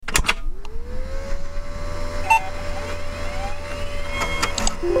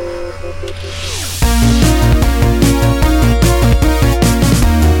Okay.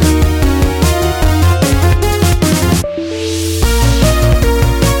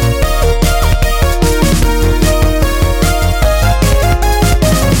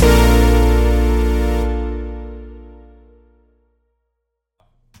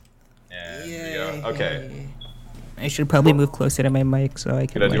 I should probably move closer to my mic so I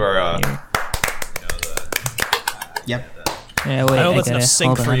can. Gonna do our. Yep. Yeah, wait, I know that's gotta enough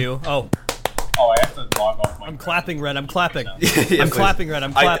sync hold for on. you. Oh. Oh, I have to log off my. I'm clapping, Red. I'm clapping. Yes, I'm clapping, Red.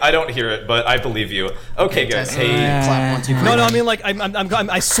 I'm clapping. I don't hear it, but I believe you. Okay, guys. Hey. Clap 1, 2, 3. No, I mean like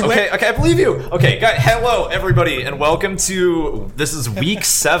I swear. Okay, I believe you. Okay, guys, hello everybody, and welcome to this is week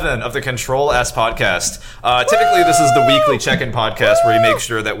 7 of the CTRL+S podcast. Typically, this is the weekly check-in podcast where you make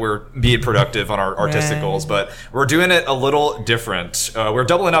sure that we're being productive on our artistic goals, but we're doing it a little different. We're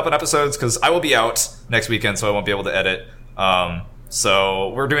doubling up on episodes because I will be out next weekend, so I won't be able to edit.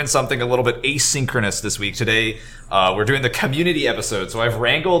 So we're doing something a little bit asynchronous this week. Today, we're doing the community episode. So I've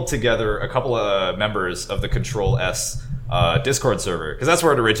wrangled together a couple of members of the CTRL+S Discord server, because that's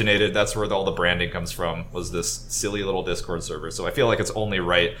where it originated. That's where all the branding comes from, was this silly little Discord server. So I feel like it's only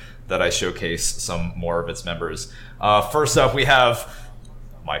right that I showcase some more of its members. First up, we have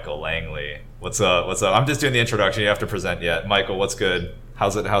Michael Langley. What's up? What's up? I'm just doing the introduction. You have to present yet. Michael, what's good?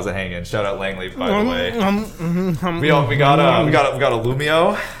 How's it hanging? Shout out Langley, by the way. We got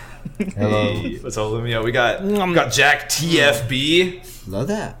Illumio. Hello. What's up, Illumio? We got Jack TFB. Love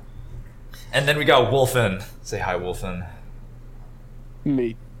that. And then we got Wolfen. Say hi, Wolfen.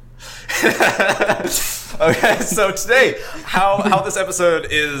 Me. Okay, so today, how this episode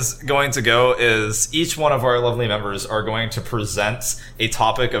is going to go is each one of our lovely members are going to present a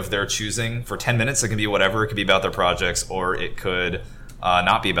topic of their choosing for 10 minutes. It can be whatever. It could be about their projects, or it could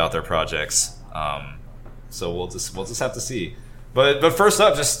not be about their projects. So we'll just have to see. But first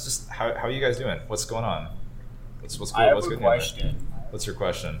up, just how are you guys doing? What's going on? What's cool? I have What's a good? question. What's your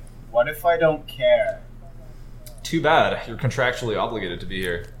question? What if I don't care? Too bad. You're contractually obligated to be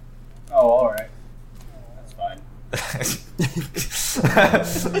here. Oh, alright. That's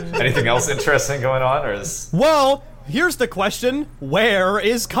fine. Anything else interesting going on, or is? Well, here's the question: where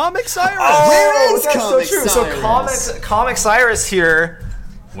is Comic Cyrus? Oh, is that's Comic so true. Cyrus? So Comic Cyrus here.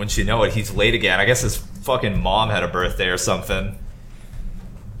 Wouldn't you know it? He's late again. I guess his fucking mom had a birthday or something.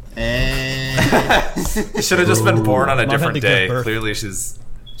 He should have just been born on a Mom had different to give day. birth. Clearly,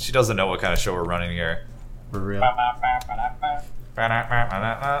 she doesn't know what kind of show we're running here. For real.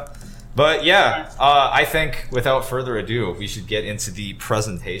 But yeah, I think without further ado, we should get into the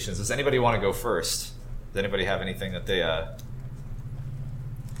presentations. Does anybody want to go first? Does anybody have anything that they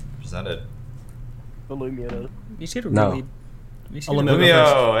presented? Illumio. You should No. really. You should Illumio.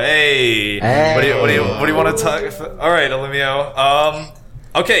 Illumio, hey. Hey. What do you want to talk? All right, Illumio.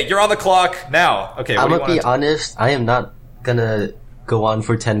 Okay, you're on the clock now. Okay, I'm what gonna do you be want honest, I am not gonna go on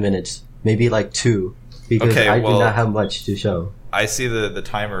for 10 minutes. Maybe like 2. Because Okay, I well- do not have much to show. I see the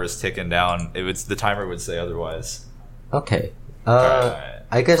timer is ticking down. The timer would say otherwise. Okay. Alright.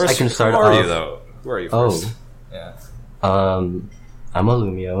 I guess First, I can start who are off. you though? Who are you Oh. first? Yeah. I'm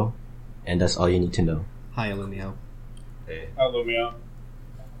Illumio, and that's all you need to know. Hi, Illumio. Hey. Illumio.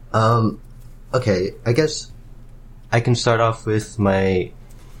 Okay, I guess I can start off with my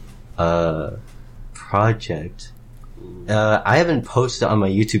project. I haven't posted on my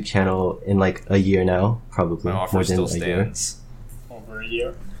YouTube channel in like a year now, probably My offer more than still a year. stands. Over a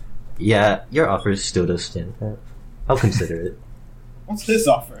year. Yeah, your offer still does stand. I'll consider it. What's his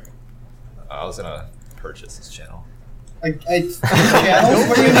offer? I was gonna purchase this channel. Channels?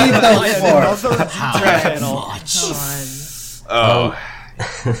 What do you need those for? Channel. Oh.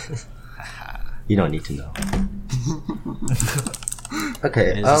 You don't need to know.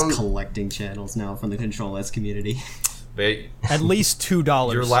 Okay. And it's just collecting channels now from the CTRL+S community. But At least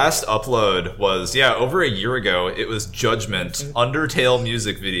 $2. your last upload was over a year ago. It was Judgment Undertale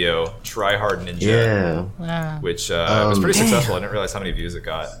music video Try Hard Ninja. Yeah. Wow. Which was pretty successful. I didn't realize how many views it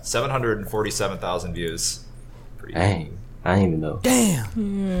got. 747,000 views. Pretty Dang. I didn't even know.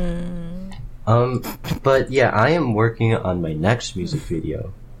 Damn. But yeah, I am working on my next music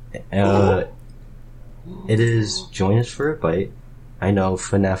video. It is Join Us for a Bite. I know,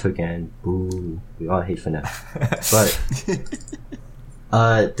 FNAF again. Boo. We all hate FNAF.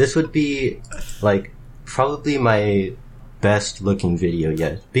 But this would be like probably my best looking video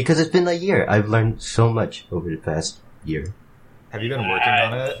yet. Because it's been a year. I've learned so much over the past year. Have you been working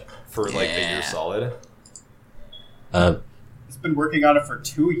on it for like a year solid? He's been working on it for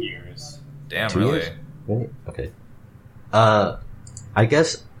 2 years. Damn, 2 really? years? Really? Okay. I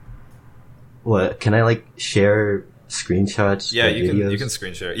guess. What can I like share screenshots. Yeah, or you videos. can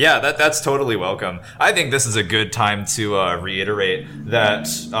screen share. Yeah, that's totally welcome. I think this is a good time to reiterate that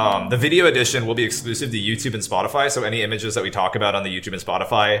the video edition will be exclusive to YouTube and Spotify. So any images that we talk about on the YouTube and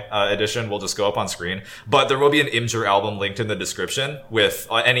Spotify edition will just go up on screen. But there will be an Imgur album linked in the description with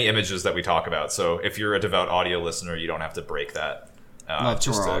any images that we talk about. So if you're a devout audio listener, you don't have to break that. Love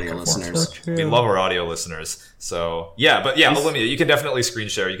to our audio listeners. So true. We love our audio listeners. So yeah, but yeah, Olivia, you can definitely screen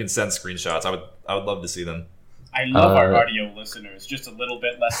share. You can send screenshots. I would love to see them. I love our audio listeners, just a little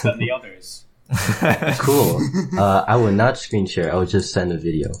bit less than the others. Cool. I will not screen share. I will just send a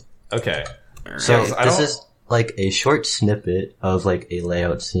video. Okay. So Yeah, this is like a short snippet of like a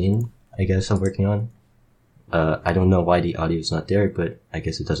layout scene, I guess I'm working on. I don't know why the audio is not there, but I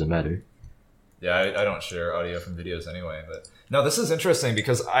guess it doesn't matter. Yeah, I don't share audio from videos anyway, but no, this is interesting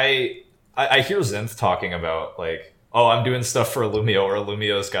because I hear Zinth talking about like, oh, I'm doing stuff for Illumio, or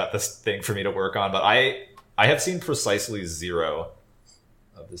Illumio's got this thing for me to work on, but I have seen precisely 0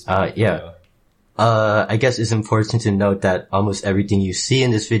 of this video. Yeah. I guess it's important to note that almost everything you see in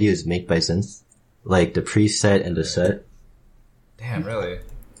this video is made by Zinth. Like the preset and the set. Damn, really?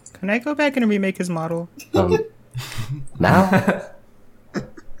 Can I go back and remake his model? Now?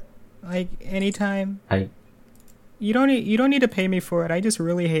 Like anytime? I You don't need to pay me for it. I just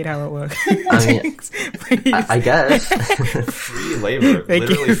really hate how it looks. I mean, Please. I guess. Free labor. Thank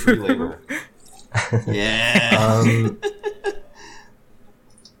Literally you. free labor. Yeah.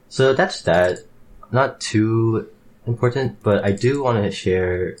 So that's that. Not too important, but I do want to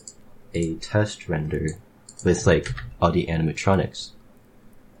share a test render with like all the animatronics.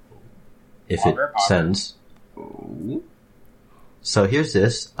 If it Popper. sends. So here's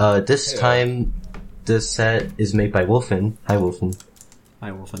this. This time the set is made by Wolfen. Hi Wolfen.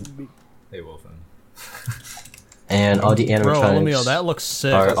 Hi, Wolfen. Hey, Wolfen. And all the Bro, animatronics Lumio, that looks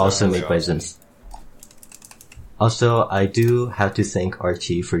sick. are also really made by awesome. Zinth. Also, I do have to thank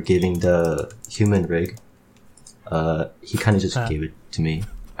Archie for giving the human rig. He kind of just gave it to me.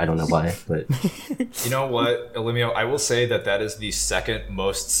 I don't know why, but You know what, Illumio? I will say that is the second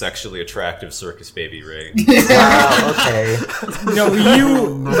most sexually attractive circus baby rig. wow, okay. No,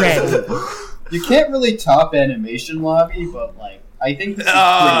 you Red. You can't really top Animation Lobby, but like I think this is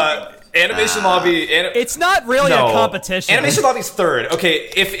pretty good. Animation Lobby. It's not really a competition. Animation Lobby's third. Okay,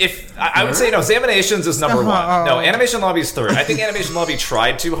 if I would say no, Examinations is number one. No, Animation Lobby's third. I think Animation Lobby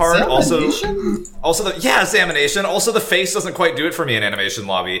tried too hard. Examination? Also Examination. Also, the face doesn't quite do it for me in Animation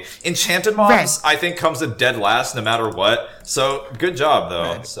Lobby. Enchanted Mobs, I think, comes in dead last no matter what. So good job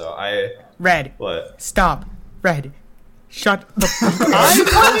though. So Red. what? Stop. Red. Shut the fuck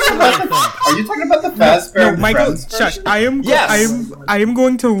up. Are you talking about the Fazbear No, and Michael, Friends shush. version? Yes. I am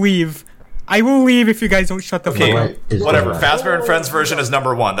going to leave. I will leave if you guys don't shut the Okay, fuck up. Is whatever. going on? Fazbear and Friends version is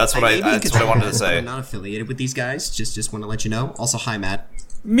number one. That's what I wanted to say. I'm not affiliated with these guys. Just want to let you know. Also, hi, Matt.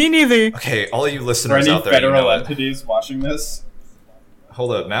 Me neither. Okay, all you For listeners any out there, you federal know it. entities watching this,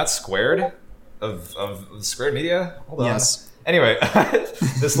 Hold up, Matt Squared of Squared Media. Hold on. Yes. Anyway,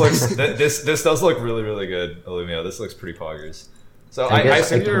 this looks this does look really really good, Illumio. This looks pretty poggers. So I guess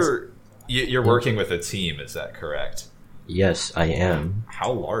assume I can- you're working with a team. Is that correct? Yes, I am.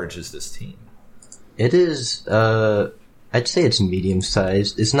 How large is this team? It is, I'd say it's medium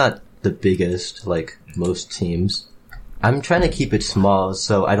sized. It's not the biggest, like most teams. I'm trying to keep it small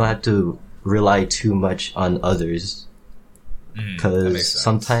so I don't have to rely too much on others. That makes Because sense.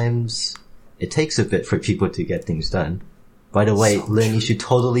 sometimes it takes a bit for people to get things done. By the way, Lynn, you should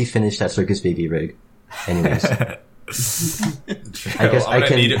totally finish that Circus Baby rig. Anyways. I guess I'm I gonna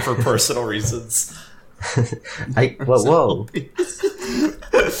can- need it for personal reasons. Whoa.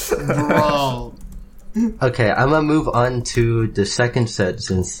 Bro. Okay, I'm gonna move on to the second set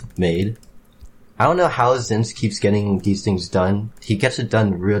Zinth made. I don't know how Zinth keeps getting these things done. He gets it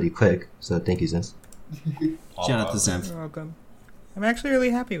done really quick, so thank you, Zinth. Shout out to Zenf. You're welcome. I'm actually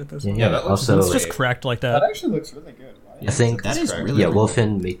really happy with this one. Yeah, that looks also, It's just cracked like That that. actually looks really good. Wow. I think, That is correct. really yeah, cool.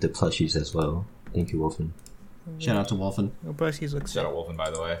 Wolfen made the plushies as well. Thank you, Wolfen. Shout out to Wolfen. Your bussies look Shout out Wolfen, by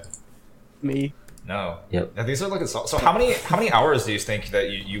the way. Me. No. Yep. Yeah, these are looking so how many hours do you think that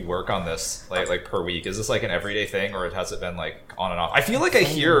you work on this like per week? Is this like an everyday thing or has it been like on and off? I feel like I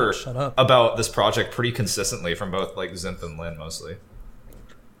hear Shut up. about this project pretty consistently from both like Zinth and Lin mostly.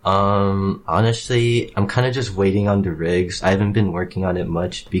 Honestly, I'm kind of just waiting on the rigs. I haven't been working on it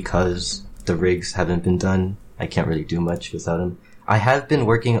much because the rigs haven't been done. I can't really do much without them. I have been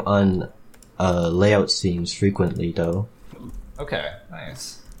working on layout scenes frequently though. Okay,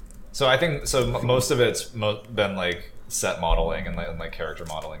 nice. So I think most of it's been like set modeling and like character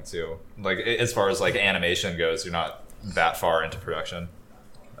modeling too. Like as far as like animation goes, you're not that far into production.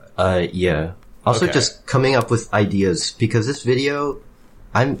 Yeah. Also, Okay. just coming up with ideas, because this video,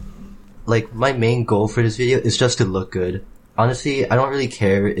 my main goal for this video is just to look good. Honestly, I don't really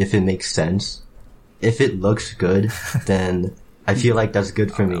care if it makes sense. If it looks good, then I feel like that's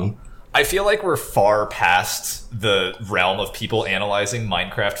good for me. I feel like we're far past the realm of people analyzing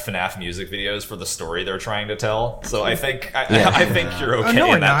Minecraft FNAF music videos for the story they're trying to tell. So I think I think you're okay no,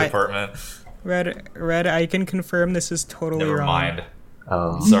 we're in that not. department. Red, I can confirm this is totally Never wrong. mind.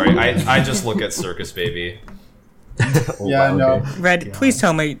 Oh. Sorry, I just look at Circus Baby. Oh, Yeah, wow, no. okay. Red, please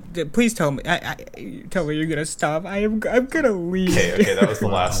tell me. Tell me you're gonna stop. I'm gonna leave. Okay, that was the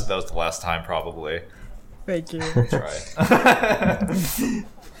last time probably. Thank you. Try.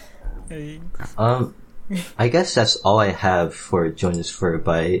 Hey. I guess that's all I have for Join Us for a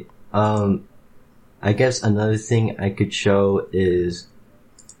Bite. I guess another thing I could show is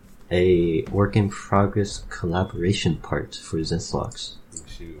a work in progress collaboration part for Zinthlox.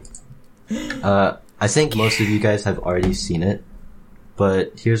 I think most of you guys have already seen it,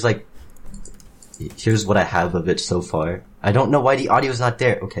 but here's what I have of it so far. I don't know why the audio's not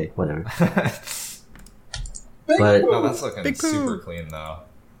there. Okay, whatever. But No, that's looking Big poo. super clean though.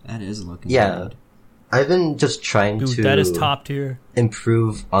 That is looking yeah, good. I've been just trying Dude, to that is top tier.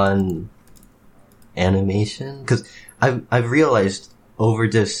 improve on animation, because I've realized over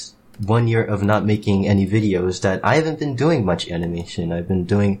this 1 year of not making any videos that I haven't been doing much animation. I've been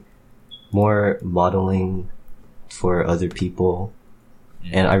doing more modeling for other people,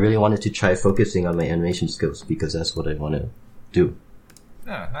 and I really wanted to try focusing on my animation skills because that's what I want to do.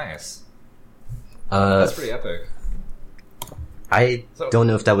 Yeah, nice. That's pretty epic. I don't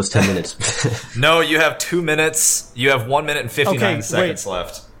know if that was 10 minutes. No, you have 2 minutes. You have 1 minute and 59 Okay, seconds wait.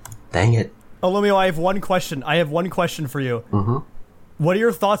 left. Dang it. Olumio, I have one question. For you. Mm-hmm. What are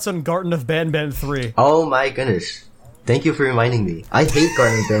your thoughts on Garden of Banban 3? Oh my goodness. Thank you for reminding me. I hate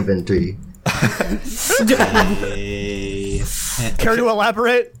Garden of Banban 3. Care to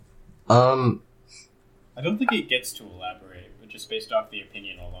elaborate? I don't think it gets to elaborate, but just based off the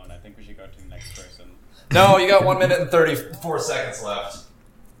opinion alone, I think we should go to the next person. No, you got 1 minute and 34 seconds left.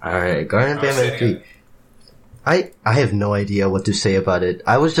 Alright, Garden of I was Banban saying 3. I have no idea what to say about it.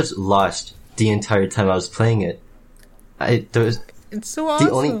 I was just lost the entire time I was playing it. It's so awesome.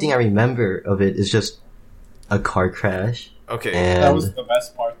 The only thing I remember of it is just a car crash. Okay. And That was the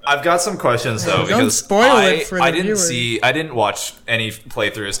best part. Though. I've got some questions though Don't because spoil it for the I didn't viewers. I didn't watch any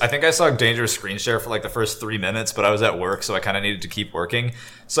playthroughs. I think I saw Dangerous Screen Share for like the first 3 minutes, but I was at work, so I kind of needed to keep working.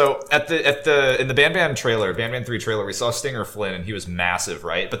 So in the Banban 3 trailer, we saw Stinger Flynn and he was massive,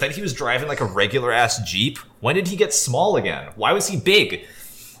 right? But then he was driving like a regular ass Jeep. When did he get small again? Why was he big?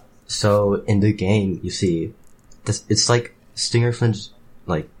 so in the game, you see, it's like Stinger Flynn's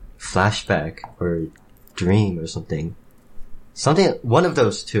like flashback or dream or something. One of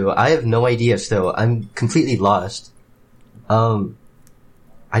those two. I have no idea still. I'm completely lost. I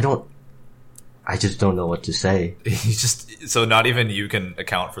just don't know what to say. So not even you can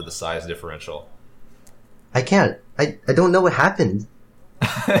account for the size differential. I can't. I don't know what happened.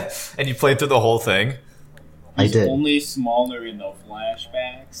 And you played through the whole thing? I He's did. only smaller in the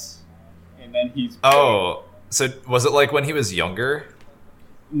flashbacks, and then he's big. Oh, so was it like when he was younger?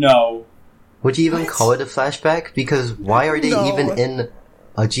 No. Would you even call it a flashback? Because why are they even in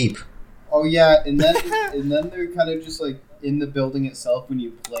a Jeep? Oh yeah, and then they're kind of just like in the building itself when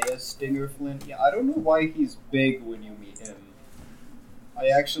you play as Stinger Flynn. Yeah, I don't know why he's big when you meet him. I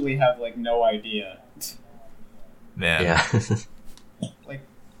actually have like no idea. Man. Yeah. Like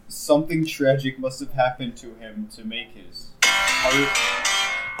something tragic must have happened to him to make his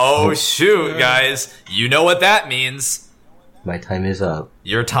heart. Oh shoot, guys. You know what that means. My time is up.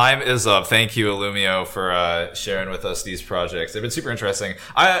 Your time is up. Thank you, Illumio, for sharing with us these projects. They've been super interesting.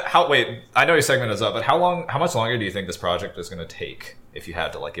 I know your segment is up, but how much longer do you think this project is going to take if you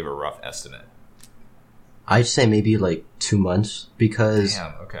had to like give a rough estimate? I'd say maybe like 2 months because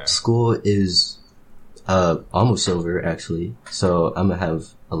Damn, okay. school is almost over actually. So I'm gonna have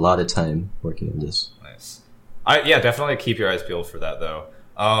a lot of time working on this. Nice. Yeah, definitely keep your eyes peeled for that though.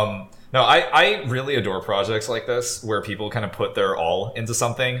 No, I really adore projects like this where people kind of put their all into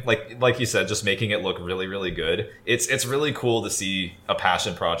something. Like you said, just making it look really, really good. It's really cool to see a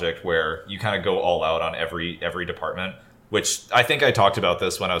passion project where you kind of go all out on every department. Which I think I talked about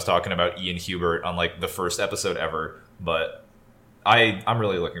this when I was talking about Ian Hubert on like the first episode ever. But I'm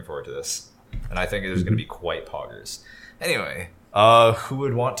really looking forward to this, and I think there's going to be quite poggers. Anyway, who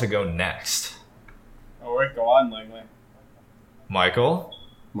would want to go next? Oh wait, go on, Langley. Michael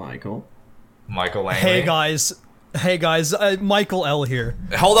Langley. Hey guys, Michael L here.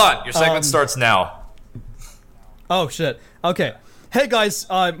 Hold on, your segment starts now. Oh shit. Okay. Hey guys,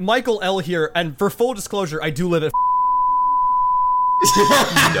 Michael L here, and for full disclosure, I do live at. He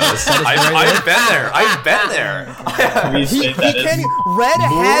does. I've been there. I've been there. He can. Red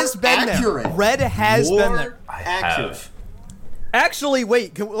has been accurate. there. Red has been there. I Accurate. have. Actually,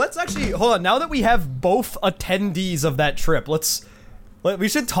 wait. Let's actually hold on. Now that we have both attendees of that trip, we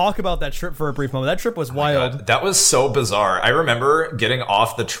should talk about that trip for a brief moment. That trip was wild. God, that was so bizarre. I remember getting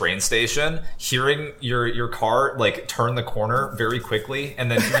off the train station, hearing your car like turn the corner very quickly,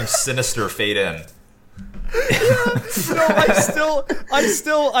 and then hearing Sinister fade in. No,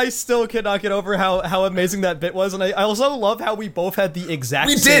 I still cannot get over how amazing that bit was, and I also love how we both had the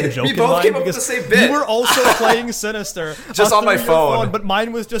exact same joke. We both came up with the same bit. You were also playing Sinister, just on my phone, but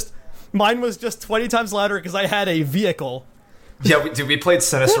mine was just 20 times louder because I had a vehicle. Yeah, we played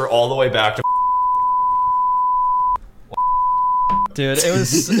Sinister all the way back to. Dude, it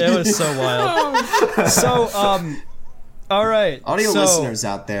was so wild. So, all right. Audio listeners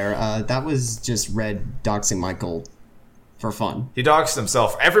out there, that was just Red doxing Michael for fun. He doxed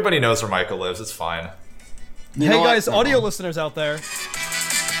himself. Everybody knows where Michael lives. It's fine. You Hey know guys, what? audio listeners out there.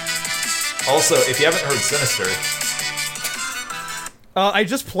 Also, if you haven't heard Sinister. I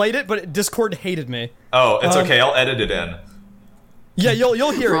just played it, but Discord hated me. Oh, it's okay. I'll edit it in. Yeah,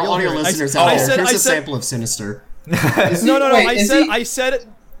 you'll hear For it. all You'll audio hear it. listeners I out there, said, here's I a said, sample of Sinister. No. Wait, I said,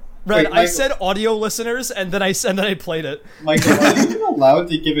 Red. Wait, I said audio listeners, and then I played it. Michael, are you even allowed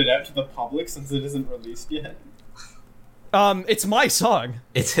to give it out to the public since it isn't released yet? It's my song.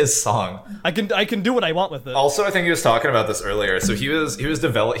 It's his song. I can do what I want with it. Also, I think he was talking about this earlier. So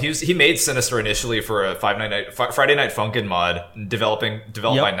he made Sinister initially for a Friday Night Funkin' mod, developed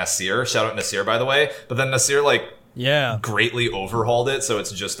by Nasir. Shout out Nasir, by the way. But then Nasir greatly overhauled it, so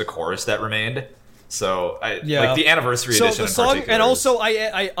it's just the chorus that remained. So like the anniversary edition. The song, in particular, and also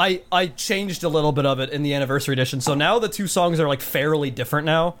I changed a little bit of it in the anniversary edition. So now the two songs are like fairly different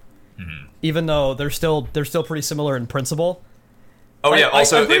now, even though they're still pretty similar in principle. Oh yeah.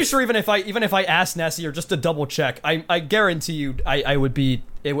 Also, I'm pretty sure even if I asked Nasir just to double check, I guarantee you it would be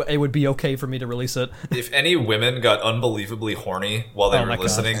okay for me to release it. If any women got unbelievably horny while they were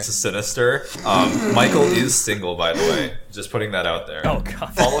listening to Sinister, Michael is single, by the way. Just putting that out there. Oh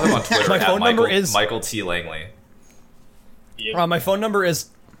god. Follow him on Twitter. My at phone number is Michael T. Langley. my phone number is.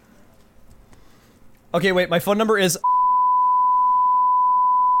 Okay, wait. My phone number is.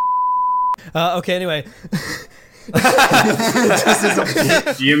 Okay. Anyway. Do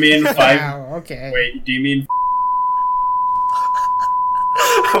you mean five? Wow, okay. Wait, do you mean?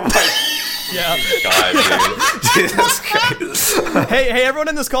 Oh my Yeah. god, dude. Jesus Christ. Hey, everyone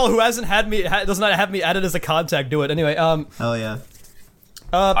in this call who does not have me added as a contact, do it anyway. Oh yeah,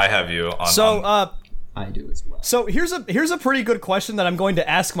 I have you on. I do as well. So here's a pretty good question that I'm going to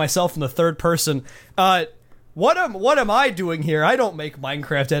ask myself in the third person. What am I doing here? I don't make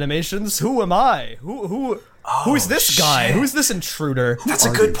Minecraft animations. Who am I? Who's this guy? shit. Who's this intruder? That's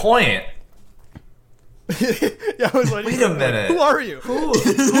a good point. Yeah, I was like, Wait a minute. Who are you? Who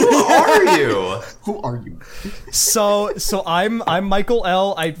are you? Who are you? So I'm Michael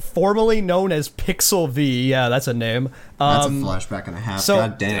L. I'm formerly known as Pixel V. Yeah, that's a name. That's a flashback and a half.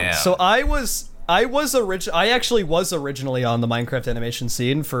 God damn. So I actually was originally on the Minecraft animation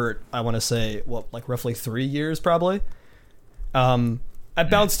scene for, I want to say, roughly 3 years probably. I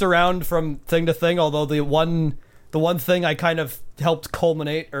bounced around from thing to thing, although the one thing I kind of helped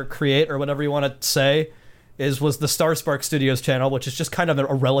culminate or create or whatever you want to say was the Starspark Studios channel, which is just kind of a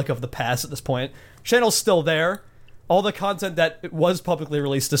relic of the past at this point. Channel's still there. All the content that was publicly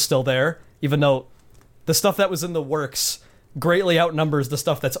released is still there, even though the stuff that was in the works greatly outnumbers the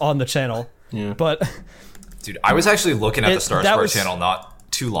stuff that's on the channel. Yeah. But Dude, I was actually looking at the that Starspark was- channel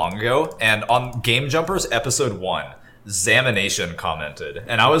not too long ago, and on Game Jumpers episode 1, Zamination commented,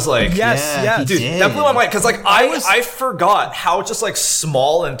 and I was like, yes, dude, did. that blew my mind, because like I forgot how just like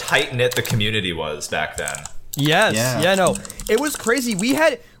small and tight knit the community was back then. yes, Yeah. no, it was crazy. We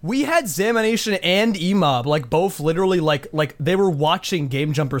had Zamination and Emob, like both literally like they were watching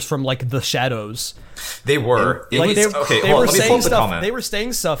Game Jumpers from like the shadows. They were. It Like was, they okay, were hold on, let me pull saying up the stuff. comment. They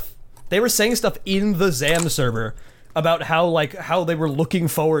were saying stuff in the Zam server about how they were looking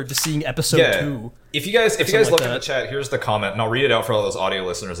forward to seeing episode 2. If you guys like look in the that. chat, here's the comment, and I'll read it out for all those audio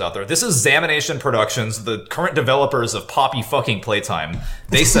listeners out there. This is Zamination Productions, the current developers of Poppy fucking Playtime.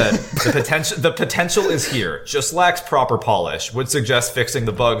 They said the potential is here, just lacks proper polish. Would suggest fixing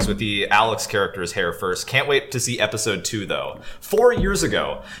the bugs with the Alex character's hair first. Can't wait to see episode 2 though. 4 years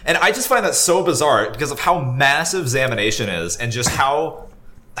ago, and I just find that so bizarre because of how massive Zamination is, and just how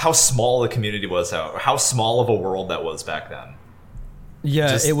small the community was, how small of a world that was back then. Yeah,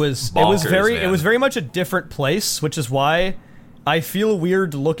 Just it was bonkers, very man. it was very much a different place, which is why I feel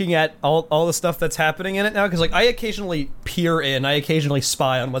weird looking at all the stuff that's happening in it now, because like I occasionally peer in, I occasionally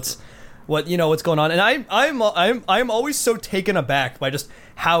spy on what's going on, and I'm always so taken aback by just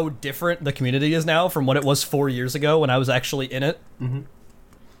how different the community is now from what it was 4 years ago when I was actually in it. Mm-hmm.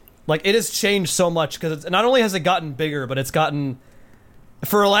 Like, it has changed so much, because not only has it gotten bigger, but it's gotten,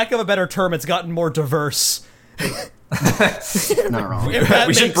 for a lack of a better term, it's gotten more diverse. Not wrong.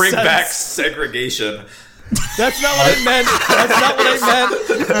 We should bring sense. back segregation. That's not what I meant. That's not what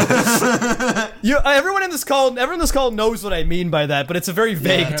I meant. Everyone in this call knows what I mean by that, but it's a very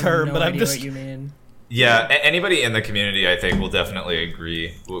vague term. No but I'm idea just what you mean. Yeah, anybody in the community, I think, will definitely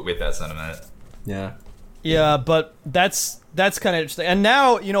agree with that sentiment. Yeah. yeah, but that's kind of interesting. And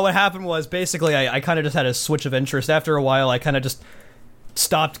now, what happened was basically I kind of just had a switch of interest. After a while, I kind of just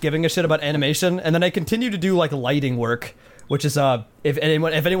stopped giving a shit about animation, and then I continued to do like lighting work, which is if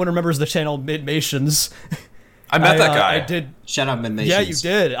anyone remembers the channel Midmations. I met that guy. I did. Shout out Midmations. Yeah, you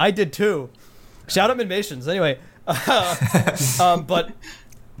did. I did too. Shout out Midmations. Anyway,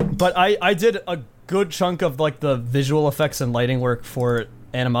 but I did a good chunk of like the visual effects and lighting work for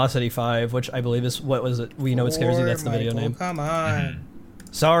Animosity 5, which I believe is, what was it? We Know It Scares You. That's the video name. Come on.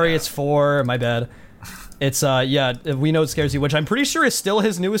 Sorry, it's 4. My bad. It's We Know It Scares You, which I'm pretty sure is still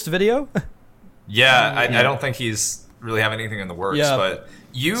his newest video. Yeah, I don't think he's really have anything in the works, Yeah. but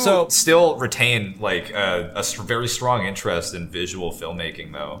you still retain like a very strong interest in visual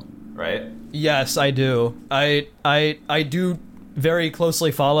filmmaking, though, right? Yes, I do. I do very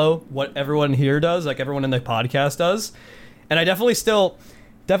closely follow what everyone here does, like everyone in the podcast does, and I definitely still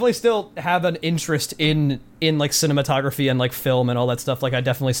have an interest in like cinematography and like film and all that stuff. Like I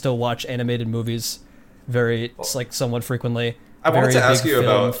definitely still watch animated movies somewhat frequently. I wanted to ask you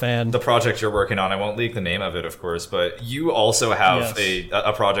about fan. the project you're working on. I won't leak the name of it, of course, but you also have Yes.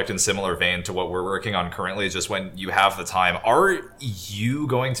 a project in similar vein to what we're working on currently, just when you have the time. Are you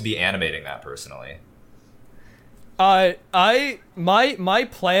going to be animating that personally? My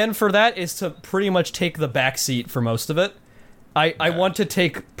plan for that is to pretty much take the backseat for most of it. I want to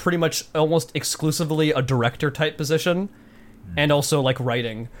take pretty much almost exclusively a director type position, and also like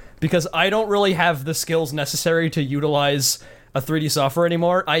writing, because I don't really have the skills necessary to utilize a 3D software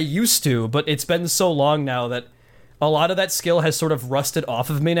anymore. I used to, but it's been so long now that a lot of that skill has sort of rusted off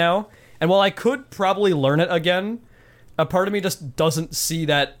of me now. And while I could probably learn it again, a part of me just doesn't see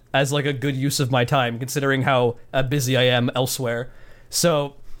that as like a good use of my time, considering how busy I am elsewhere.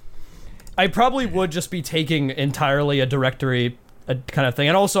 So I probably would just be taking entirely a directory kind of thing.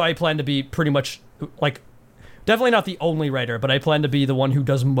 And also I plan to be pretty much like, definitely not the only writer, but I plan to be the one who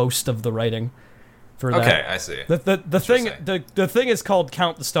does most of the writing for that. Okay, I see. The thing is called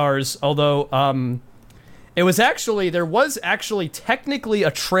Count the Stars, although there was actually technically a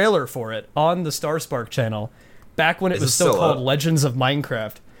trailer for it on the Starspark channel back when it was still called up? Legends of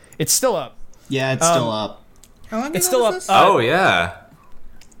Minecraft. It's still up. Yeah, it's still up. How long It's ago still was up. this? Oh yeah.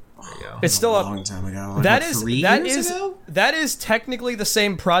 There you go. It's still a up. long time ago. Like, That what, is 3 that years is ago? that is technically the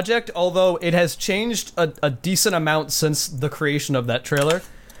same project, although it has changed a decent amount since the creation of that trailer.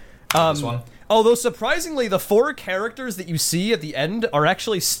 This one. Although surprisingly, the 4 characters that you see at the end are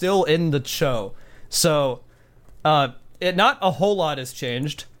actually still in the show. So, not a whole lot has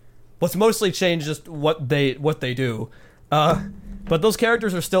changed. What's mostly changed is what they do. But those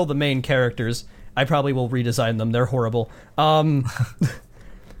characters are still the main characters. I probably will redesign them. They're horrible.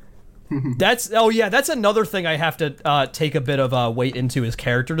 That's another thing I have to take a bit of weight into is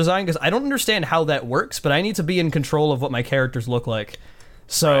character design, because I don't understand how that works, but I need to be in control of what my characters look like.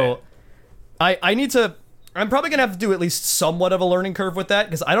 So I need to. I'm probably gonna have to do at least somewhat of a learning curve with that,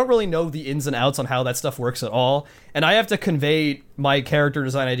 because I don't really know the ins and outs on how that stuff works at all, and I have to convey my character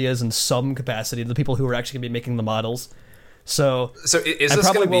design ideas in some capacity to the people who are actually gonna be making the models. So is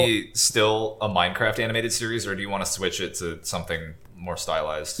this going to be still a Minecraft animated series, or do you want to switch it to something more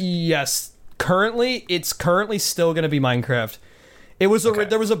stylized? Yes, it's currently still going to be Minecraft. There was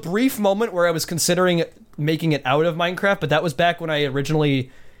a brief moment where I was considering making it out of Minecraft, but that was back when I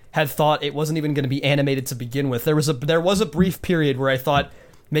originally had thought it wasn't even going to be animated to begin with. There was a brief period where I thought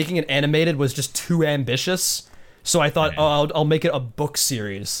making it animated was just too ambitious, so I thought, I'll make it a book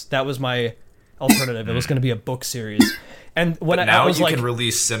series. That was my alternative. It was going to be a book series. And when now I was you like, can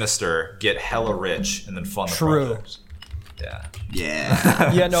release Sinister, get hella rich, and then fund the True. project. Yeah.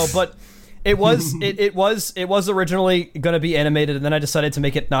 Yeah. yeah, no, but it was originally going to be animated, and then I decided to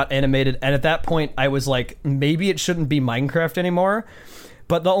make it not animated. And at that point, I was like, maybe it shouldn't be Minecraft anymore.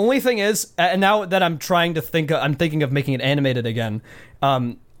 But the only thing is, and now that I'm thinking of making it animated again.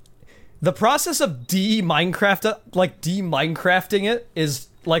 The process of de-Minecrafting it is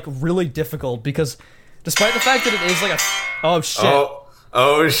like really difficult, because Despite the fact that it is like a... Oh, shit.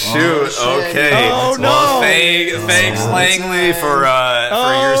 Oh shoot! shit. Okay. Oh, no. Well, thanks Langley for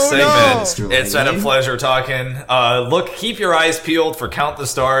your segment. no. It's been a pleasure talking. Look, keep your eyes peeled for Count the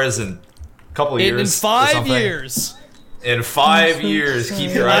Stars in a couple years. In or 5 something. years. In 5 years,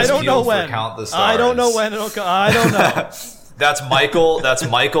 keep your I eyes don't know peeled for when. Count the Stars. I don't know when it'll come. I don't know. That's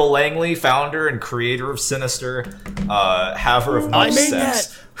Michael Langley, founder and creator of Sinister, haver of I much made sex.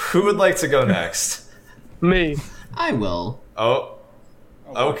 that. Who would like to go next? Me. I will. Oh,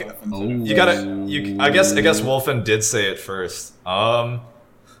 okay. Oh. You gotta. I guess Wolfen did say it first. Well,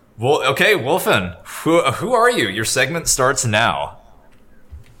 okay, Wolfen. Who are you? Your segment starts now.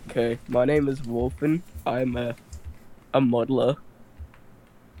 Okay, my name is Wolfen. I'm a modeler.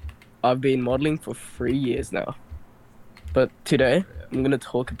 I've been modeling for 3 years now. But today, I'm gonna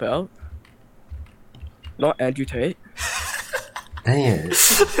talk about not Andrew Tate. Dang it.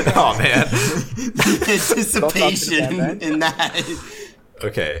 Oh man. Anticipation in that.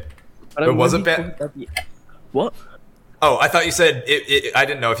 Okay. But It I'm wasn't gonna be bad. talking about What? Oh, I thought you said it. I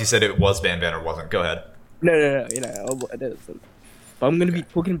didn't know if you said it was Ban or wasn't. Go ahead. No, it isn't. But I'm gonna be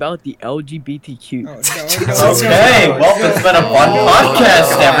talking about the LGBTQ. Oh, no, Okay, well, it's been a fun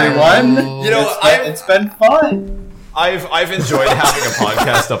podcast, everyone. You know, It's been fun. I've enjoyed having a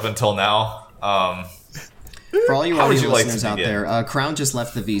podcast up until now. For all you How would audio you like to listeners out begin? there, Crown just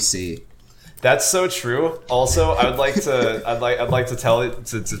left the VC. That's so true. Also, I would like to I'd like to tell it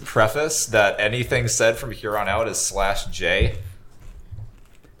to preface that anything said from here on out is /J.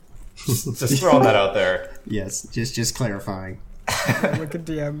 Just throwing that out there. Yes, just clarifying. Look at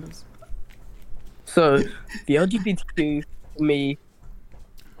DMs. So, the LGBTQ for me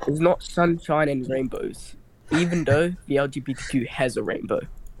is not sunshine and rainbows, even though the LGBTQ has a rainbow.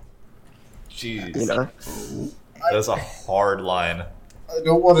 Jeez, You know. that's a hard line. I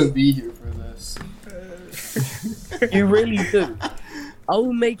don't want to be here for this. You really do. I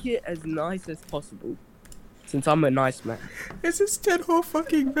will make it as nice as possible, since I'm a nice man. This is 10 whole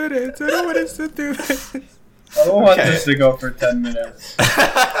fucking minutes. I don't want to sit through this. I don't want Okay. this to go for 10 minutes.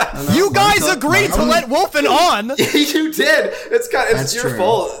 You guys agreed to let Wolfen on. You did. It's That's your true.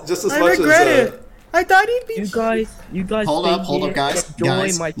 fault just as I much regret as. it. I thought he'd be. You guys. Hold stay up, here, guys. enjoy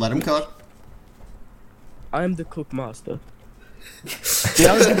Guys, my let him cook. I'm the cook master. The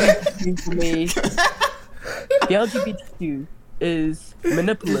LGBTQ for me. The LGBTQ is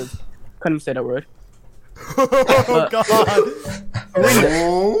manipulative. Can't even say that word. Oh God.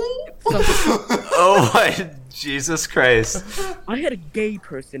 Oh my Jesus Christ! I had a gay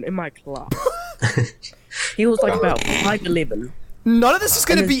person in my class. He was like about 5'11", None of this is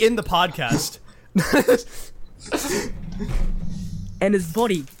gonna be in the podcast. and his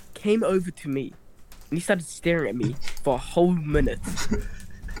body came over to me, and he started staring at me for a whole minute.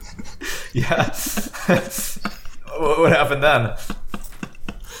 Yeah. What happened then?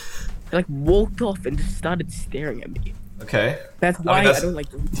 He like walked off and just started staring at me. Okay. That's why I, that's- don't like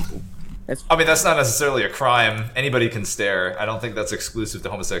gay people. That's I mean, that's not necessarily a crime. Anybody can stare. I don't think that's exclusive to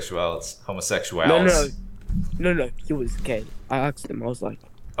homosexuals. No, he was gay. I asked him, I was like,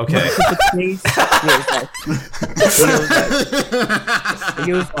 Okay. please?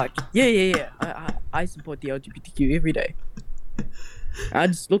 He was like, yeah. I support the LGBTQ every day. I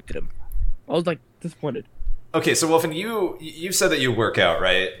just looked at him. I was like disappointed. Okay, so Wolfen, you said that you work out,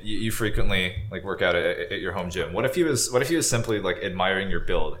 right? You frequently like work out at your home gym. What if he was simply like admiring your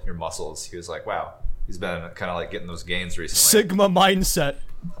build, your muscles? He was like, wow, he's been kind of like getting those gains recently. Sigma mindset.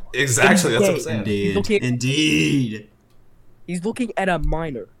 Exactly, that's what I'm saying. Indeed. He's looking at a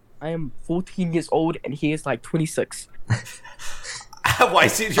minor. I am 14 years old and he is like 26. Why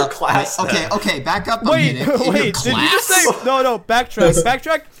is he in your class? then? Okay, back up a Wait, minute. In your wait. Did you just class? say no?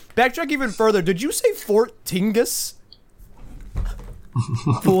 Backtrack even further. Did you say Fortingus?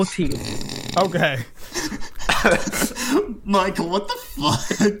 14. Okay. Michael, what the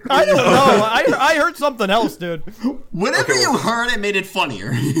fuck? I don't know. I heard something else, dude. Whatever you heard, it made it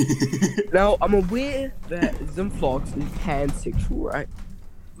funnier. Now, I'm aware that Zimflox is pansexual, right?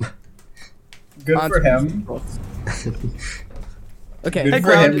 Good for him. Zimflox. Okay, Good Hey, for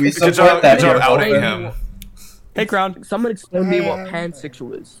Crown. him. We Good support job that. outing here. him. Hey, Crown. someone explain me what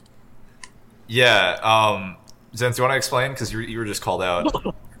pansexual is. Yeah. Zenz, you want to explain? Because you were just called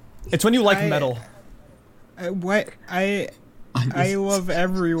out. It's when you like I- metal. What? I love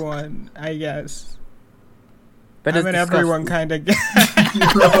everyone, I guess. That I'm is an everyone kind of guy.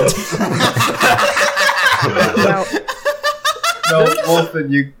 Now, No,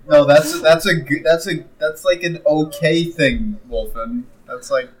 Wolfen, that's like an okay thing, Wolfen. That's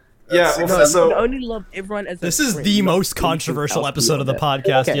like Yeah, that's well, no, so- I only love everyone as a This is friend, the not most anything controversial else episode of the beyond that.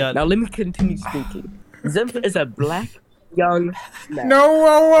 podcast Okay, yet. now let me continue speaking. Zimp is a black young man. No,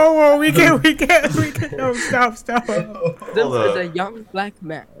 whoa. We can't. No, stop. Zimp is a young black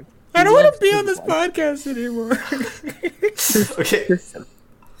man. I don't want to be on this podcast anymore. Okay.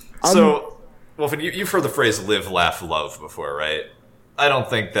 So, Wolfen, you've heard the phrase "live, laugh, love" before, right? I don't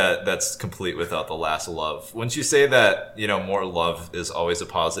think that's complete without the last love. Once you say that, more love is always a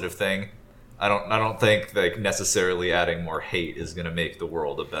positive thing. I don't think like necessarily adding more hate is going to make the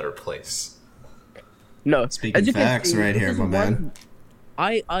world a better place. No. Speaking facts right here, my man.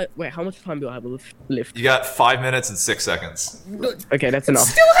 I wait. How much time do I have left? You got 5 minutes and 6 seconds. Okay, that's enough.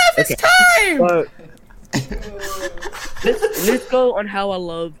 Still have his time. So, let's go on how I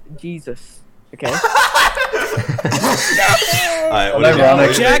love Jesus. Okay.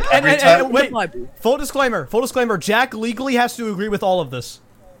 Jack, and wait. Bible. Full disclaimer. Jack legally has to agree with all of this.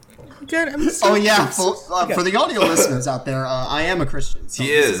 Oh yeah, for the audio listeners out there, I am a Christian. So He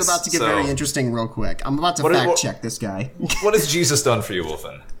this is, is about to get so- very interesting real quick. I'm about to fact check this guy. What has Jesus done for you,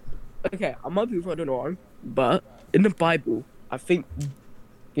 Wolfen? Okay, I might be running wrong, but in the Bible, I think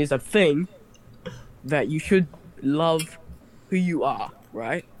there's a thing that you should love who you are,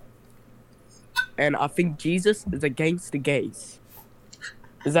 right? And I think Jesus is against the gays.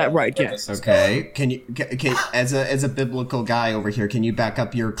 Is that right, Jess? Okay, can as a biblical guy over here, can you back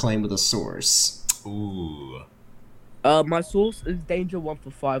up your claim with a source? Ooh. My source is Danger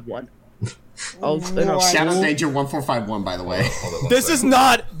 1451. Shout out Danger 1451, by the way. Hold on one This second.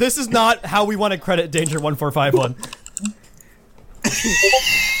 is not how we want to credit Danger 1451.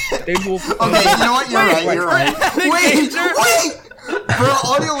 Danger 1451. Okay, you know what? You're right. Wait! For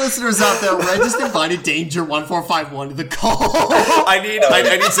audio listeners out there, Red just invited Danger 1451 to the call. I need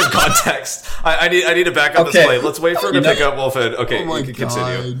some context. I need to back up this play. Let's wait for him to pick up Wolfen. Okay, Oh you can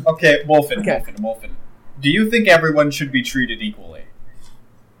continue. Okay, Wolfen. Do you think everyone should be treated equally?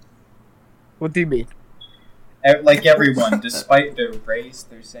 What do you mean? Like everyone, despite their race,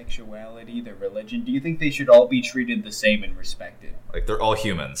 their sexuality, their religion, do you think they should all be treated the same and respected? Like they're all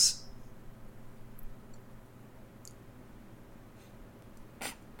humans.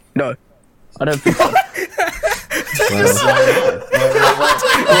 No. I don't think so.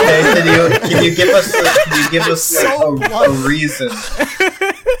 Okay, can you give us a reason?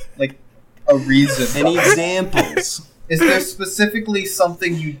 Like a reason. Any examples? Is there specifically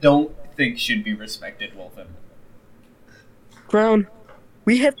something you don't think should be respected, Wolfen? Crown,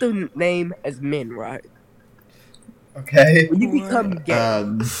 we have to name as men, right? Okay. When you become gay,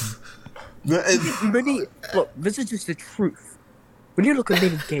 look, this is just the truth. When you look at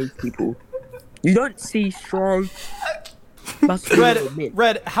many gay people, you don't see strong, muscular men.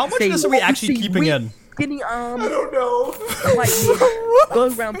 Red, how much of this are we actually keeping in? Skinny arms. I don't know. White men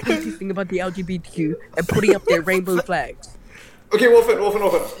going around protesting about the LGBTQ and putting up their rainbow flags. Okay,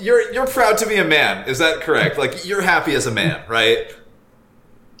 Wolfen. You're proud to be a man. Is that correct? Like you're happy as a man, right?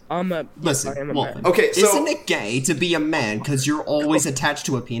 Listen, I am a Wolfen, man. Okay, so isn't it gay to be a man because you're always attached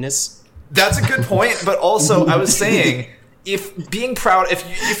to a penis? that's a good point. But also, I was saying, if you're being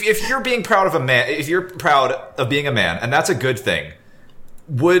proud of a man, if you're proud of being a man, and that's a good thing,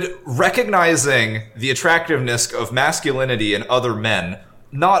 would recognizing the attractiveness of masculinity in other men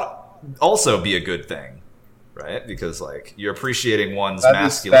not also be a good thing? Right? Because like you're appreciating one's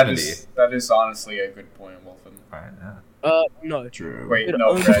masculinity. That is honestly a good point, Wolfen. Right, yeah. No. True. Wait, It no,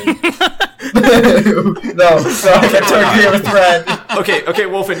 only- Fred. no, I get to agree with Fred. Okay,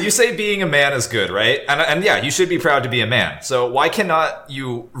 Wolfen, you say being a man is good, right? And yeah, you should be proud to be a man. So why cannot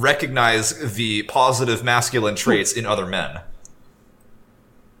you recognize the positive masculine traits in other men?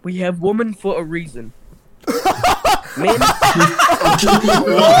 We have women for a reason. Men.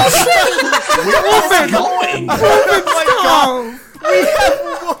 Going.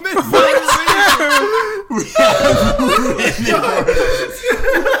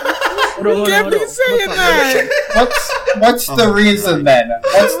 Oh, Hold can't on. be saying that. What's the reason then?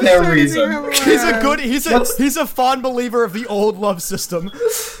 What's their reason? He's a fond believer of the old love system.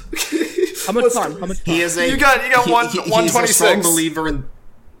 How much time? How much time? He is a. You got he- 126. He's a strong believer in.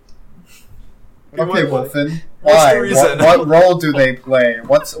 Okay, Wolfen. What's the Why? reason? What role do they play?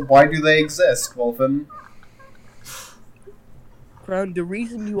 Why do they exist, Wolfen? Crown, the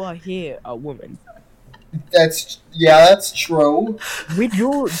reason you are here are women. That's true. When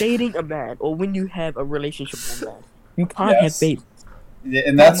you're dating a man or when you have a relationship with a man, you can't Yes. have babies. Yeah,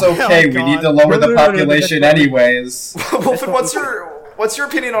 and that's Oh my okay. We need to God. lower No, the no, no, no, population that's fine. anyways. Wolfen, what's your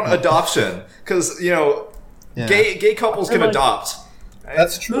opinion on adoption? Because gay couples can adopt.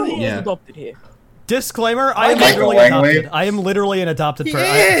 That's Who true. here is Yeah. adopted here? Disclaimer: I am Michael literally Langley. adopted. I am literally an adopted person.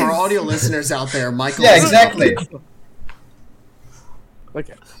 Yes. For audio listeners out there, Michael. Yeah, is exactly. adopted.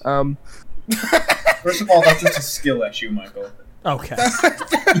 Okay. First of all, that's just a skill issue, Michael. Okay.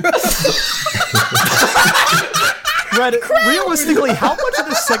 Red, realistically, how much of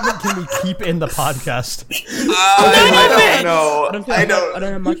this segment can we keep in the podcast? I don't know. I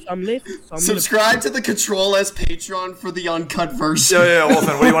don't have much time left. So I'm Subscribe to the CTRL+S Patreon for the uncut version. Yeah,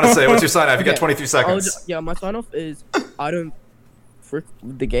 Wolfen, what do you want to say? What's your sign off? You got 23 seconds. my sign off is I don't frick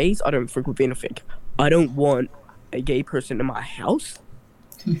with the gays. I don't frick with anything. I don't want a gay person in my house.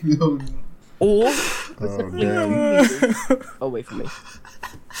 Or away from me.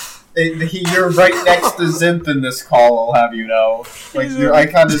 You're right next to Zimp in this call, I'll have you know. Like, your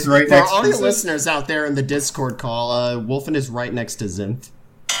icon is right For next to all you Zimp. listeners out there in the Discord call, Wolfen is right next to Zimp.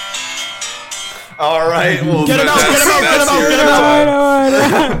 All right, well, Get him out,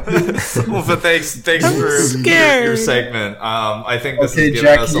 Well, but thanks for your segment. I think this Okay, is giving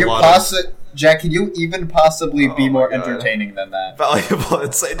Jack, us can a you lot of Jack, can you even possibly be my more God. entertaining than that? valuable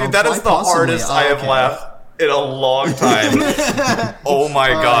insight. Dude, Oh, that is quite the possibly. hardest I have Okay. laughed in a long time. Oh my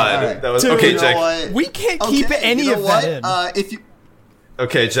God. all right. That was Dude, okay, You know Jack. what? We can't keep Okay, any you know of what? that in. If you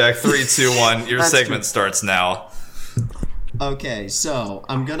Okay, Jack, 3, 2, 1. Your That's segment true. starts now. Okay, so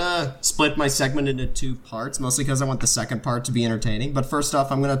I'm gonna split my segment into two parts, mostly because I want the second part to be entertaining. But first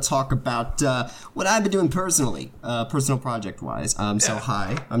off, I'm gonna talk about what I've been doing personally, personal project-wise. So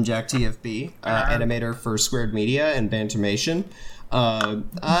hi, I'm Jack TFB, animator for Squared Media and Bantamation.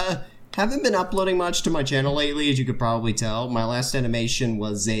 Haven't been uploading much to my channel lately, as you could probably tell. My last animation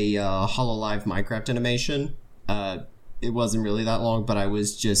was a HoloLive Minecraft animation. It wasn't really that long, but I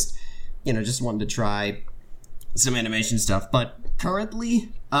was just wanted to try some animation stuff. But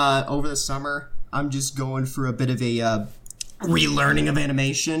currently, over the summer, I'm just going for a bit of a relearning of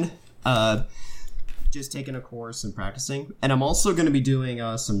animation. Just taking a course and practicing. And I'm also going to be doing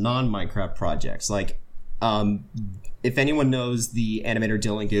some non-Minecraft projects. Like, if anyone knows the animator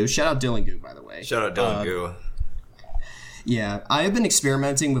Dylan Goo, shout out Dylan Goo, by the way. Shout out Dylan Goo. Yeah, I have been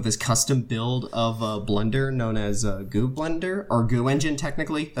experimenting with this custom build of a blender known as Goo Blender, or Goo Engine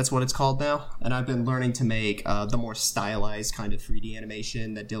technically, that's what it's called now. And I've been learning to make the more stylized kind of 3D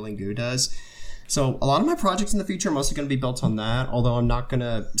animation that Dylan Goo does. So a lot of my projects in the future are mostly going to be built on that, although I'm not going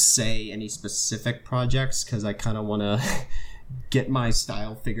to say any specific projects because I kind of want to get my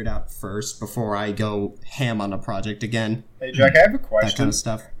style figured out first before I go ham on a project again. Hey, Jack, I have a question. That kind of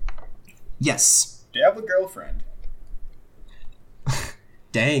stuff. Yes. Do you have a girlfriend?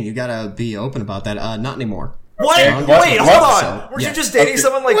 Dang, you gotta be open about that. Not anymore. What? Okay, Wait, hold on. So, Were yeah. you just dating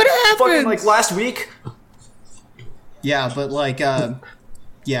someone like fucking like last week? Yeah, but like, yeah.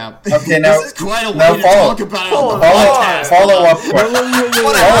 Okay, now, This is quite a now way to follow- talk about it on the follow, podcast. follow-up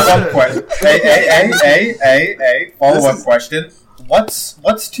question. Hey, follow-up question.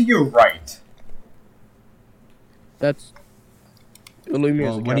 What's to your right? That's Illumia's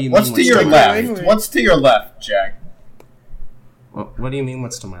Well, what do you account. mean? What's to your Wait, left? wait. What's to your left, Jack? What do you mean?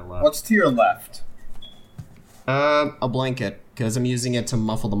 What's to my left? What's to your left? A blanket, because I'm using it to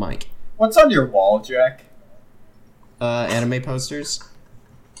muffle the mic. What's on your wall, Jack? Anime posters.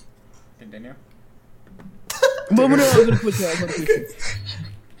 Continue. No, I was gonna put that.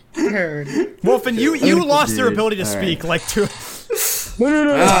 Wolfen, you lost your Dude, ability to all right. speak like to.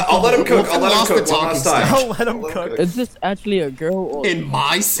 No. I'll let him cook. Wolfen I'll let him lost cook the one last talking time. I'll let him cook. Is this actually a girl or In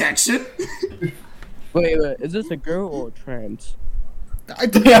my section? wait? Is this a girl or trans? Okay,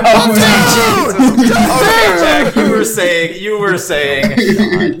 Jack, you were saying.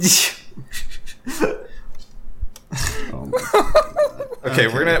 Oh my God. Okay,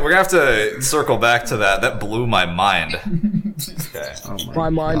 we're gonna have to circle back to that. That blew my mind. Okay. Oh My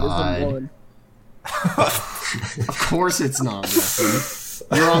mind God. isn't one. Of course it's not, Wolfen.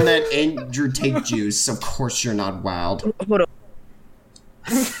 You're on that Andrew Tate juice. Of course you're not wild. Hold on.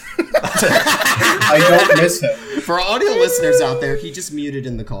 I don't miss him, For audio listeners out there, he just muted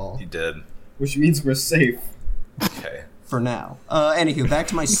in the call. You did. which means we're safe. Okay. For now. Anywho, back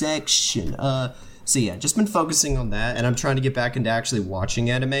to my section. So yeah, just been focusing on that, and I'm trying to get back into actually watching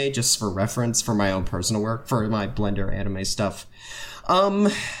anime, just for reference, for my own personal work, for my Blender anime stuff.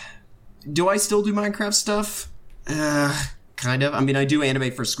 Do I still do Minecraft stuff? Kind of. I mean, I do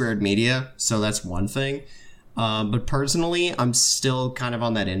anime for Squared Media, so that's one thing. But personally, I'm still kind of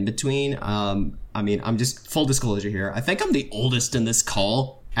on that in-between. I mean, I'm just, full disclosure here, I think I'm the oldest in this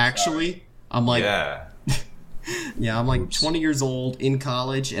call, actually. I'm like, Yeah. yeah, I'm like 20 years old, in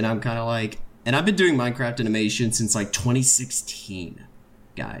college, and I'm kind of like, and I've been doing Minecraft animation since like 2016,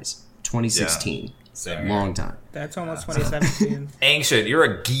 guys. 2016. Same Long here. time. That's almost 2017. Ancient, you're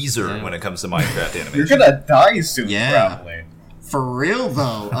a geezer when it comes to Minecraft You're animation. gonna die soon, Yeah. probably. For real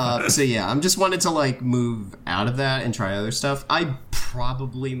though. So yeah, I'm just wanted to like move out of that and try other stuff. I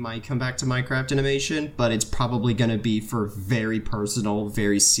probably might come back to Minecraft animation, but it's probably gonna be for very personal,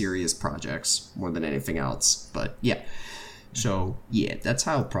 very serious projects more than anything else. But yeah. So yeah, that's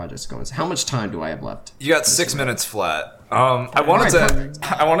how projects going. So how much time do I have left? You got 6 minutes flat. I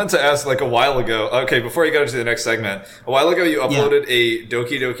wanted to ask like a while ago. Okay, before you go to the next segment, a while ago you uploaded a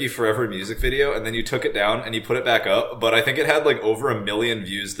Doki Doki Forever music video, and then you took it down and you put it back up. But I think it had like over 1 million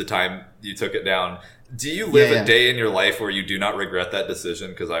views the time you took it down. Do you live a day in your life where you do not regret that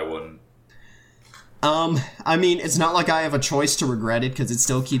decision? Because I wouldn't. I mean, it's not like I have a choice to regret it because it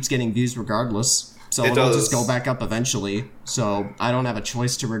still keeps getting views regardless. So it'll just go back up eventually. So I don't have a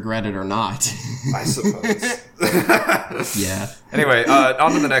choice to regret it or not. I suppose. Yeah. Anyway,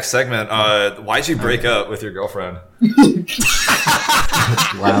 on to the next segment. Why'd you break up with your girlfriend?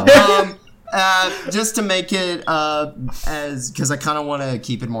 Wow. Just to make it because I kind of want to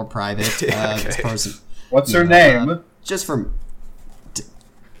keep it more private. Okay. What's her name? Just for.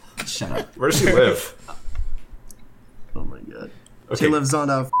 Shut up. Where does she live? Oh my god. Okay. She lives on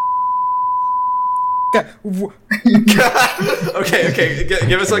a. Okay.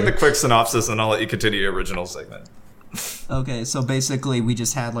 Give us like the quick synopsis, and I'll let you continue your original segment. Okay, so basically we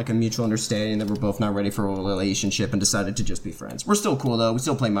just had like a mutual understanding that we're both not ready for a relationship and decided to just be friends. We're still cool though. We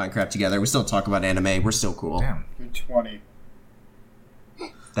still play Minecraft together. We still talk about anime. We're still cool. Damn. You're 20.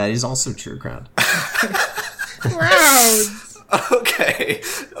 That is also true, Crown. Wow. Okay.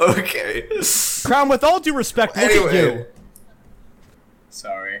 Crown, with all due respect, look at you.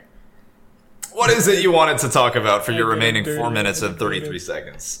 Sorry. What is it you wanted to talk about for your remaining 4 minutes and 33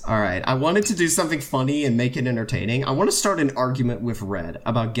 seconds? Alright, I wanted to do something funny and make it entertaining. I want to start an argument with Red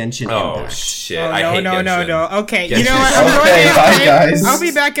about Genshin Impact. Oh shit! Oh, I hate no. Genshin. Okay, Genshin. you know what? I'm Okay, going bye, guys. I'll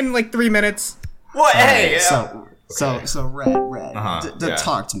be back in like 3 minutes. What? Hey. So Red, yeah.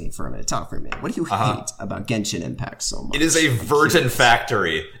 talk to me for a minute. Talk for a minute. What do you hate about Genshin Impact so much? It is a virgin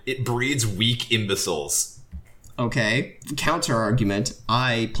factory. It breeds weak imbeciles. Okay, counter argument.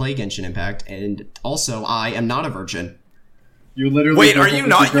 I play Genshin Impact, and also I am not a virgin. You literally. Wait, are you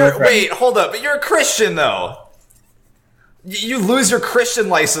not? Wait, hold up. But you're a Christian, though. You lose your Christian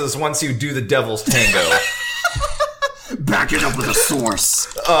license once you do the devil's tango. Back it up with a source.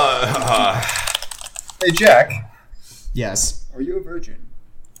 Hey, Jack. Yes. Are you a virgin?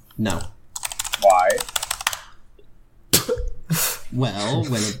 No. Why? Well,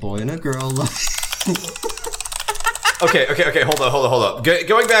 when a boy and a girl. Okay, hold up.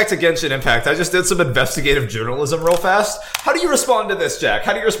 Going back to Genshin Impact, I just did some investigative journalism real fast. How do you respond to this, Jack?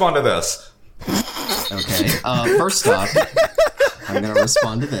 How do you respond to this? Okay, first off, I'm gonna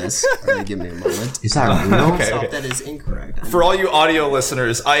respond to this. Alright, give me a moment. Is that real? Okay. That is incorrect. For all you audio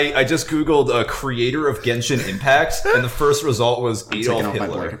listeners, I just googled creator of Genshin Impact, and the first result was Adolf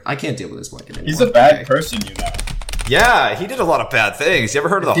Hitler. I can't deal with this blanket anymore. He's a bad person, you know. Yeah, he did a lot of bad things. You ever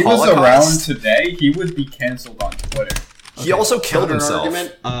heard of the If he Holocaust? was around today, he would be canceled on Twitter. He also killed Counter himself.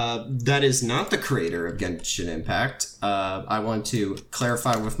 argument, that is not the creator of Genshin Impact. I want to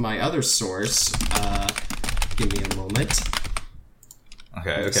clarify with my other source. Give me a moment.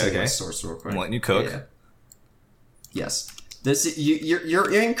 Okay. My source real quick. I'm letting you cook. Yeah. Yes. You're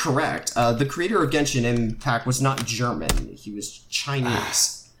incorrect. The creator of Genshin Impact was not German. He was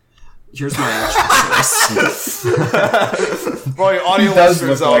Chinese. Here's my actual source. For all you audio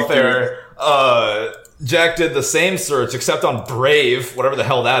listeners out there, Jack did the same search except on Brave, whatever the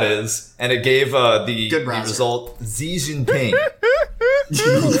hell that is, and it gave the result Xi Jinping,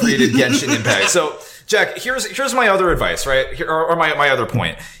 who created Genshin Impact. So, Jack, here's my other advice, right? Or my other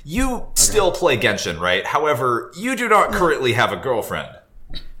point. You still play Genshin, right? However, you do not currently have a girlfriend.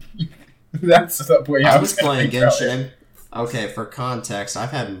 That's the way I was playing Genshin. Okay, for context,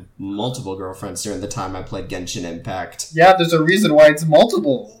 I've had multiple girlfriends during the time I played Genshin Impact. Yeah, there's a reason why it's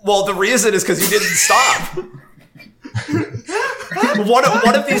multiple. Well, the reason is because you didn't stop.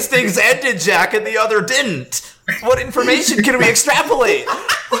 One of these things ended, Jack, and the other didn't. What information can we extrapolate?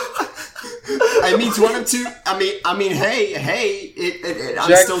 I mean, it's one of two. I mean, hey, I'm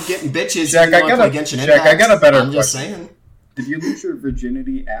Jack, still getting bitches. Jack, even though I play Genshin Impact. I got a better I'm just question. saying. Did you lose your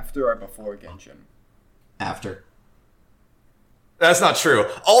virginity after or before Genshin? After. That's not true.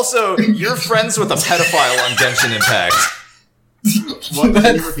 Also, you're friends with a pedophile on Genshin Impact. What?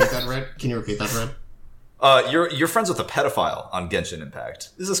 Can you repeat that, Red? You're friends with a pedophile on Genshin Impact.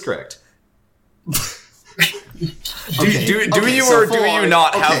 Is this correct? Do you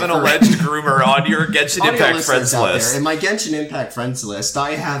not have an alleged groomer on your Genshin Impact friends list? In my Genshin Impact friends list,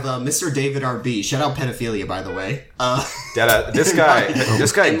 I have Mr. David RB. Shout out pedophilia, by the way. This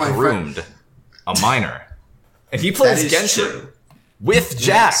guy groomed a minor, and he plays Genshin. True. with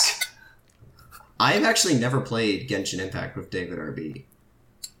Jack. I've actually never played Genshin Impact with David RB.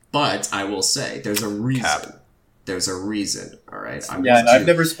 But I will say, there's a reason. Cap. There's a reason, alright? Yeah, and I've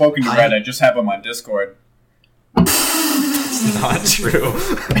never spoken to Red. I just have him on Discord. Not true.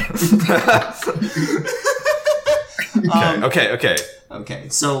 Okay. Okay,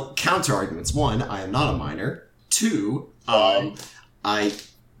 so counter arguments. One, I am not a minor. Two, I...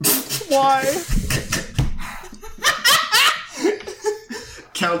 Why?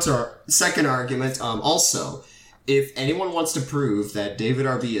 Second argument, also, if anyone wants to prove that David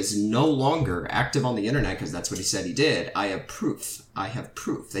RB is no longer active on the internet, because that's what he said he did, I have proof. I have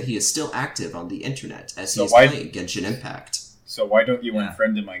proof that he is still active on the internet as he is playing Genshin Impact. So why don't you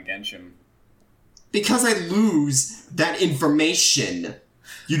unfriend him on Genshin? Because I lose that information.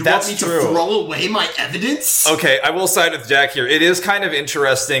 You'd That's want me true. to throw away my evidence? Okay, I will side with Jack here. It is kind of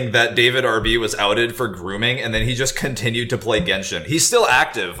interesting that David RB was outed for grooming, and then he just continued to play Genshin. He's still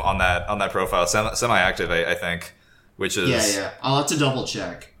active on that profile, semi-active, I think, which is Yeah. I'll have to double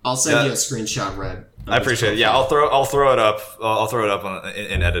check. I'll send you a screenshot, Red. I appreciate it. Yeah, I'll throw it up. I'll throw it up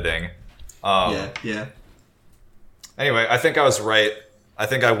in editing. Yeah. Anyway, I think I was right. I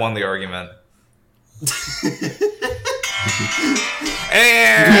think I won the argument.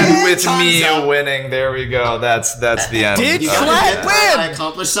 And with me winning, there we go. That's the end. Did You Schlatt gotta admit that win? I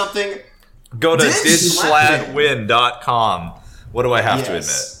accomplished something. Go to Schlatt didschlattwin.com. What do I have to admit?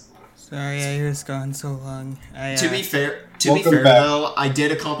 Sorry, I was gone so long. To be fair, Welcome back. though, I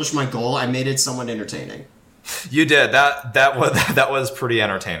did accomplish my goal. I made it somewhat entertaining. You did. That was pretty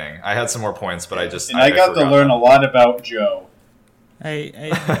entertaining. I had some more points, but I got to learn a lot about Joe.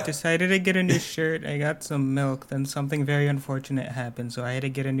 I decided to get a new shirt. I got some milk. Then something very unfortunate happened, so I had to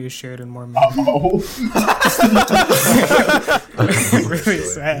get a new shirt and more milk. Really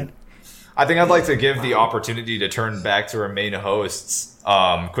sad. I think I'd like to give the opportunity to turn back to our main hosts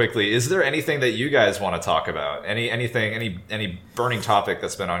quickly. Is there anything that you guys want to talk about? Any burning topic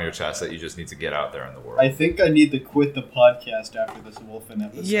that's been on your chest that you just need to get out there in the world? I think I need to quit the podcast after this Wolfen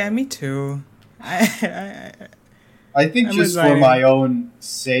episode. Yeah, me too. I think I'm just for resigning. my own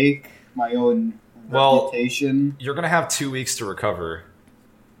sake, my own reputation. You're gonna have 2 weeks to recover.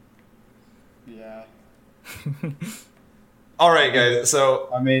 Yeah. All right, guys. So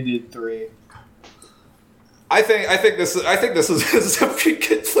I may need 3. I think this is a pretty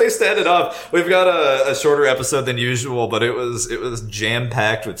good place to end it off. We've got a shorter episode than usual, but it was jam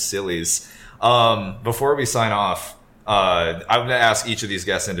packed with sillies. Before we sign off, I'm going to ask each of these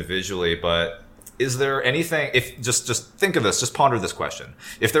guests individually, but is there anything? If just think of this, just ponder this question.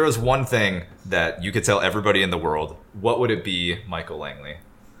 If there was one thing that you could tell everybody in the world, what would it be, Michael Langley?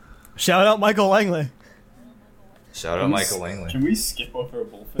 Shout out Michael Langley. Shout out Michael Langley. Can we skip over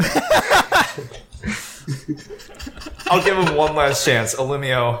Wolfen? I'll give him one last chance.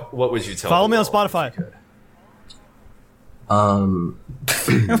 Olymio, what would you tell? Follow the me on world? Spotify.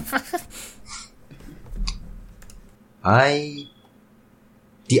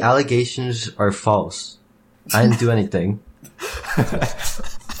 The allegations are false. I didn't do anything.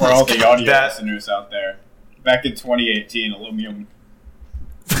 For all the audio listeners out there. Back in 2018, Aluminum.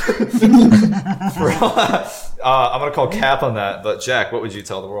 I'm gonna call cap on that. But Jack, what would you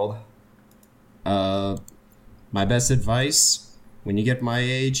tell the world? My best advice, when you get my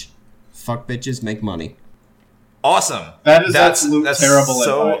age, fuck bitches, make money. Awesome. That's terrible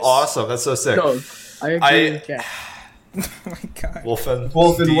so advice. awesome. That's so sick. No, I agree with Jack. Oh my god. Wolfen,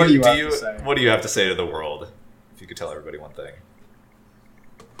 Wolfen, what do you have to say? What do you have to say to the world? If you could tell everybody one thing.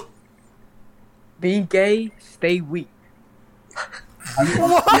 Be gay, stay weak. I'm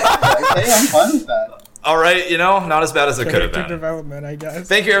fine with that. All right, not as bad as it could have Character been. development, I guess.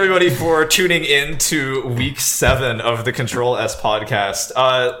 Thank you, everybody, for tuning in to week 7 of the Control S podcast.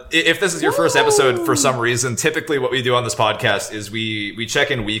 If this is your first episode for some reason, typically what we do on this podcast is we check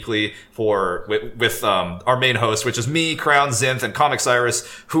in weekly with our main host, which is me, Crown, Zinth, and Comic Cyrus,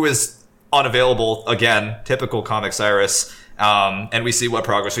 who is unavailable again, typical Comic Cyrus. And we see what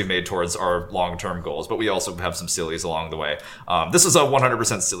progress we've made towards our long-term goals, but we also have some sillies along the way. This is a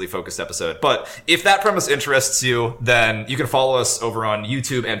 100% silly-focused episode, but if that premise interests you, then you can follow us over on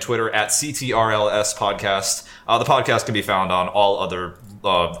YouTube and Twitter at CTRL+S Podcast. The podcast can be found on all other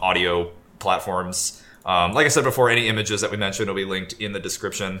audio platforms. Like I said before, any images that we mentioned will be linked in the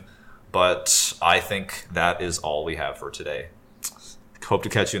description, but I think that is all we have for today. Hope to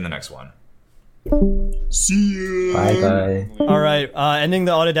catch you in the next one. See ya! Bye. All right, ending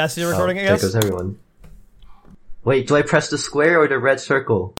the Audacity recording, I There guess. goes everyone. Wait, do I press the square or the red circle?